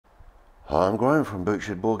Hi, I'm Graham from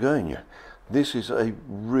Boatshed. This is a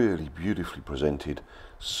really beautifully presented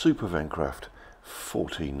super Vancraft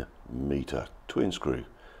 14-metre twin screw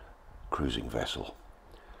cruising vessel.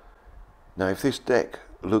 Now, if this deck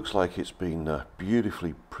looks like it's been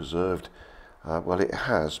beautifully preserved, well, it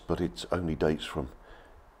has, but it only dates from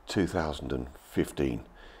 2015.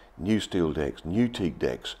 New steel decks, new teak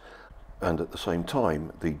decks, and at the same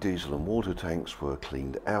time the diesel and water tanks were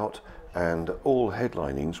cleaned out and all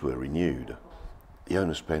headlinings were renewed. The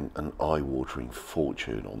owner spent an eye-watering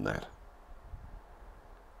fortune on that.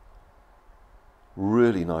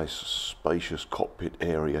 Really nice spacious cockpit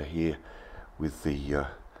area here with the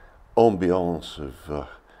ambiance of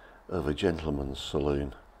a gentleman's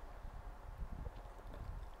saloon.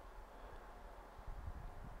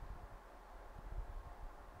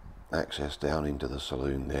 Access down into the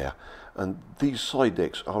saloon there, and these side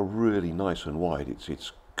decks are really nice and wide.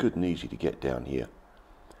 It's good and easy to get down here,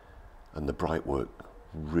 and the bright work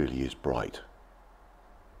really is bright.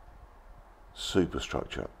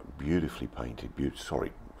 Superstructure, beautifully painted,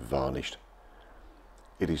 varnished.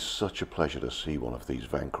 It is such a pleasure to see one of these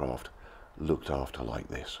Vancraft looked after like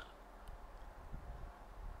this.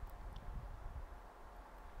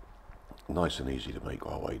 Nice and easy to make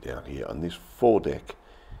our way down here, and this foredeck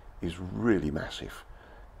is really massive.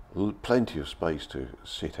 Plenty of space to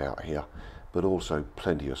sit out here, but also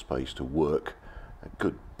plenty of space to work. A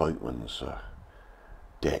good boatman's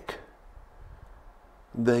deck.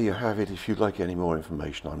 There you have it. If you'd like any more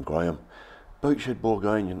information, I'm Graham, Boatshed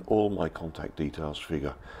Bourgogne. All my contact details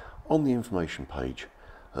figure on the information page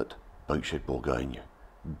at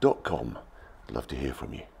boatshedbourgogne.com. Love to hear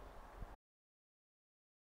from you.